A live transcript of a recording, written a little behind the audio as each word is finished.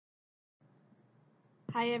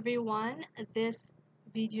Hi everyone, this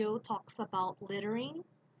video talks about littering,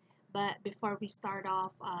 but before we start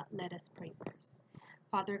off, let us pray first.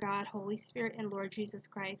 Father God, Holy Spirit, and Lord Jesus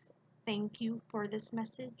Christ, thank you for this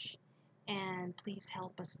message, and please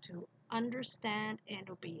help us to understand and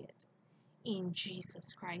obey it. In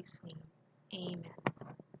Jesus Christ's name, amen.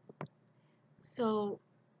 So,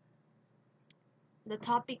 the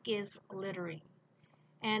topic is littering,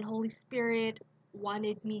 and Holy Spirit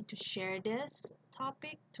wanted me to share this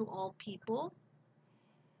topic to all people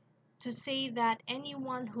to say that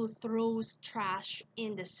anyone who throws trash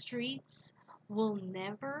in the streets will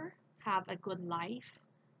never have a good life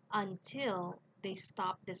until they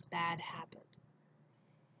stop this bad habit.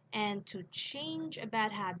 And to change a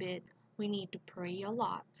bad habit, we need to pray a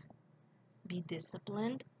lot, be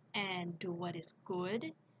disciplined, and do what is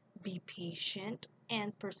good, be patient,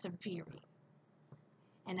 and persevering.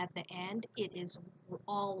 And at the end, it is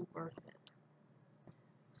all worth it.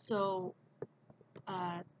 So,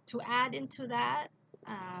 to add into that,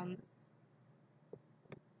 um,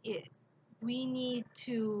 it, we need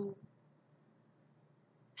to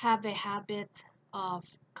have a habit of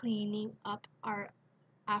cleaning up our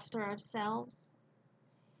after ourselves.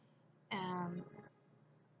 Um,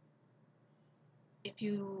 if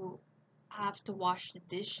you have to wash the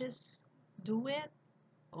dishes, do it.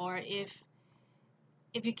 Or if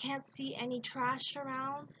you can't see any trash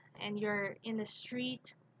around and you're in the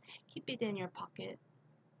street, keep it in your pocket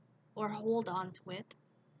or hold on to it.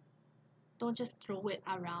 Don't just throw it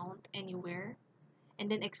around anywhere and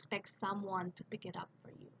then expect someone to pick it up for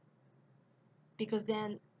you. Because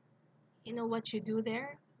then, you know what you do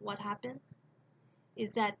there? What happens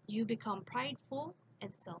is that you become prideful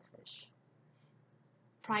and selfish.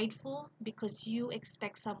 Prideful because you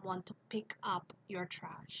expect someone to pick up your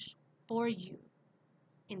trash for you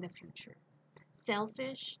in the future.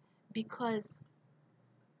 Selfish because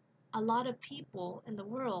a lot of people in the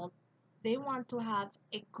world, they want to have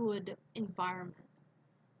a good environment,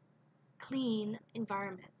 clean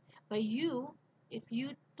environment. But you, if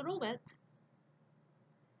you throw it,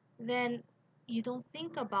 then you don't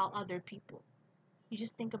think about other people. You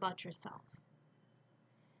just think about yourself.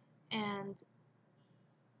 And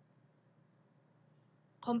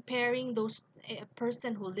comparing those a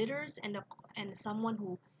person who litters and someone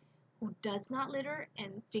who does not litter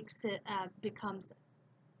and fix it becomes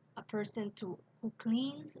a person to who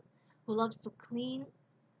cleans, who loves to clean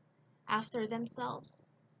after themselves.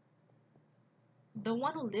 The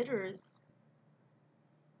one who litters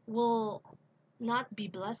will not be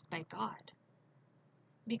blessed by God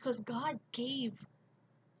because God gave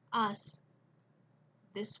us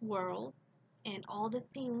this world and all the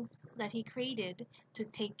things that He created to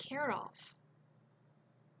take care of,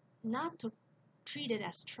 not to treat it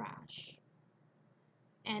as trash.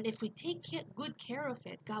 And if we take good care of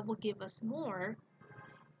it, God will give us more,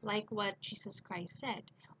 like what Jesus Christ said.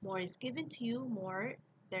 More is given to you, more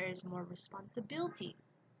there is more responsibility.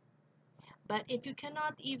 But if you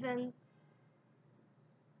cannot even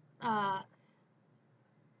uh,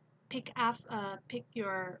 pick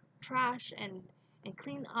your trash and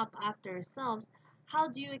clean up after yourselves, how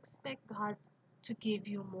do you expect God to give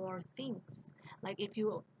you more things? Like if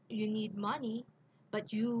you need money,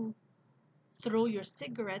 but you throw your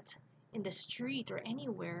cigarette in the street or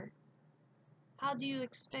anywhere, how do you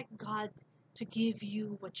expect God to give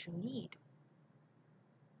you what you need?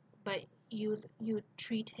 But you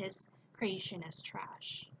treat His creation as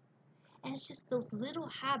trash. And it's just those little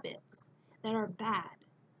habits that are bad,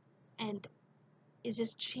 and it's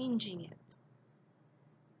just changing it.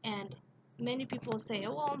 And many people say,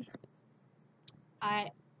 oh, well,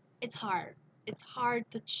 I it's hard. It's hard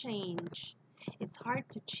to change. It's hard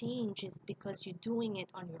to change is because you're doing it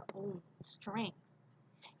on your own strength.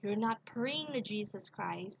 You're not praying to Jesus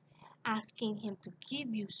Christ, asking Him to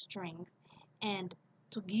give you strength and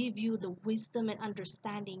to give you the wisdom and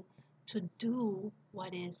understanding to do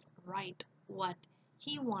what is right, what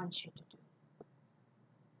He wants you to do.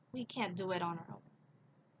 We can't do it on our own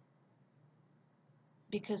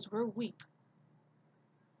because we're weak.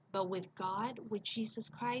 But with God, with Jesus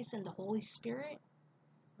Christ and the Holy Spirit,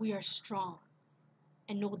 we are strong.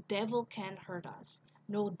 And no devil can hurt us.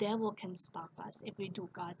 No devil can stop us if we do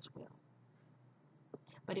God's will.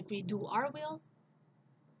 But if we do our will,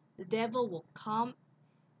 the devil will come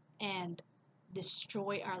and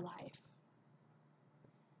destroy our life.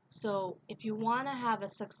 So if you want to have a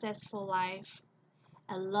successful life,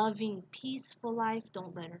 a loving, peaceful life,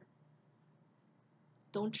 don't litter.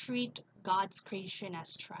 Don't treat God's creation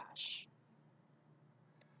as trash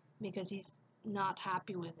because He's not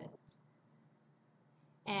happy with it.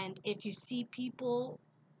 And if you see people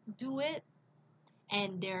do it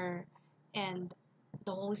and they're and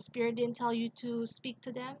the Holy Spirit didn't tell you to speak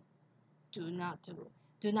to them, do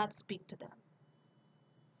not speak to them.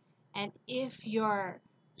 And if your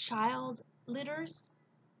child litters,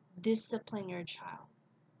 discipline your child,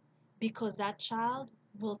 because that child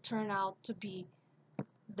will turn out to be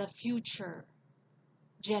the future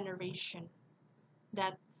generation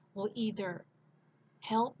that will either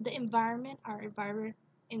help the environment, our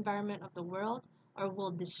environment of the world, or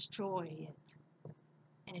will destroy it.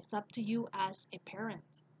 And it's up to you as a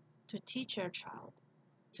parent to teach your child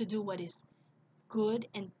to do what is good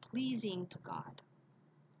and pleasing to God.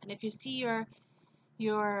 And if you see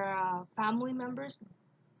your family members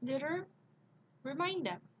litter, remind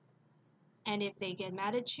them. And if they get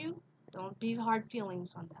mad at you, don't be hard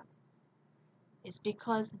feelings on them. It's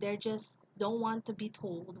because they just don't want to be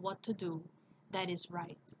told what to do that is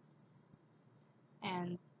right.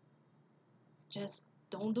 And just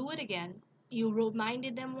don't do it again. You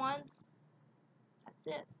reminded them once,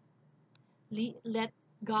 that's it. Let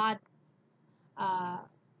God uh,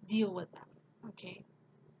 deal with them. Okay?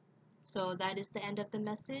 So that is the end of the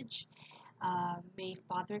message. May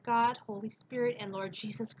Father God, Holy Spirit, and Lord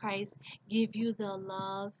Jesus Christ give you the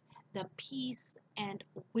love, the peace, and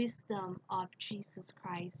wisdom of Jesus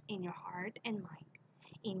Christ in your heart and mind.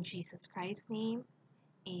 In Jesus Christ's name,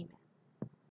 amen.